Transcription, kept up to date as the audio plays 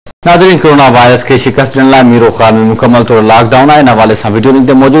नाज़रीन, corona virus के शिकस्त ॾियण लाइ मीरो ख़ान में मुकम्मल तौर लॉकडाउन आहे। इन हवाले सां वीडियो लिंक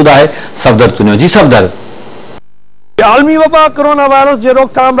ते मौजूद आहे। सफ़दर दुनिया जी सफ़दर आलमी वबा कोरोना वायरस जे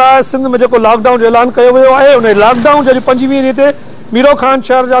रोकथाम लाइ सिंध में जेको लॉकडाउन जो ऐलान कयो वियो आहे, उन लॉकडाउन जे 25 ॾींहं ते मीरो खान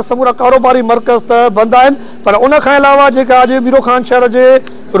शहर जा समूरा कारोबारी मर्कज़ त बंदि आहिनि, पर उन खां अलावा जेका अॼु मीरो खान शहर जे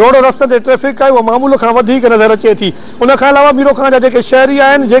रोड रस्ते ते ट्रैफ़िक आहे उहा मामूल खां वधीक नज़र अचे थी। उन खां अलावा मीरो खान जा जेके शहरी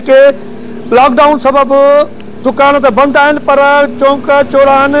आहिनि जेके लॉकडाउन सबबि दुकान त बंदि आहिनि, पर चौंक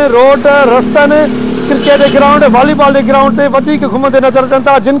चौराहनि रोड रस्तनि क्रिकेट ग्राउंड वॉलीबॉल जे ग्राउंड ते वधीक घुमंदे नज़र अचनि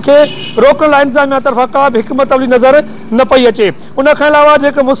था, जिन खे रोकण लाइ इंतज़ामिया तरफ़ां का बि हिकमत अमली नज़र न पई अचे। उन खां अलावा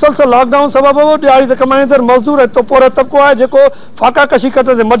जेके मुसलसल लॉकडाउन सबबि ॾियारी ते कमाईंदड़ मज़दूर ऐं तोपोर तबिको आहे जेको फाका कशी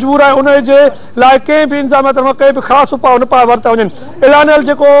करण ते मजबूर आहे, उन जे लाइ कंहिं बि इंतज़ामिया तरफ़ां कंहिं बि ख़ासि उपाउ न पाए वरिता वञनि। ऐलानियल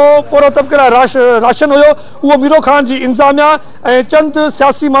जेको पोरो तबिके लाइ राशन हुयो उहो मीरो खान जी इंतज़ामिया ऐं चंद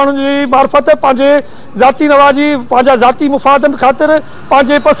सियासी माण्हुनि जी मार्फत पंहिंजे ज़ाती नवाजी पंहिंजा ज़ाती मुफ़ादनि ख़ातिर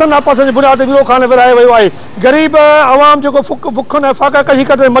पंहिंजे पसंदि नापसंदि जे बुनियाद ते मीरो खान विरायो वियो आहे। ग़रीब आवाम जेको बुखनि ऐं फाका कशी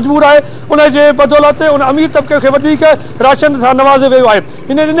करण ते मजबूर आहे, उन जे बदौलत उन अमीर तबिके खे वधीक राशन सां नवाज़ियो वियो आहे।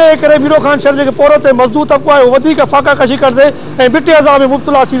 इन करे मीरो खान शहर जेके पोर ते मज़दूर तबिको आहे उहो वधीक फाका कशी करण ते ऐं बिटे अज़ाब में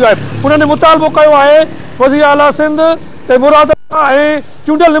मुब्तला थी वियो आहे। उन्हनि मुतालबो कयो आहे वज़ीर आला सिंध ते मुराद ऐं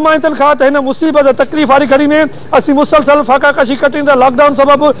चूंडियल नुमाइंदनि खां त हिन मुसीबत तकलीफ़ वारी घड़ी में असीं मुसलसल फाका कशी कटींदा लॉकडाउन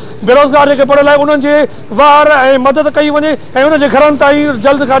सबबि बेरोज़गार जेके पढ़ियल आहे उन्हनि जे वार ऐं मदद कई वञे ऐं उन जे घरनि ताईं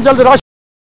जल्द खां जल्द राशन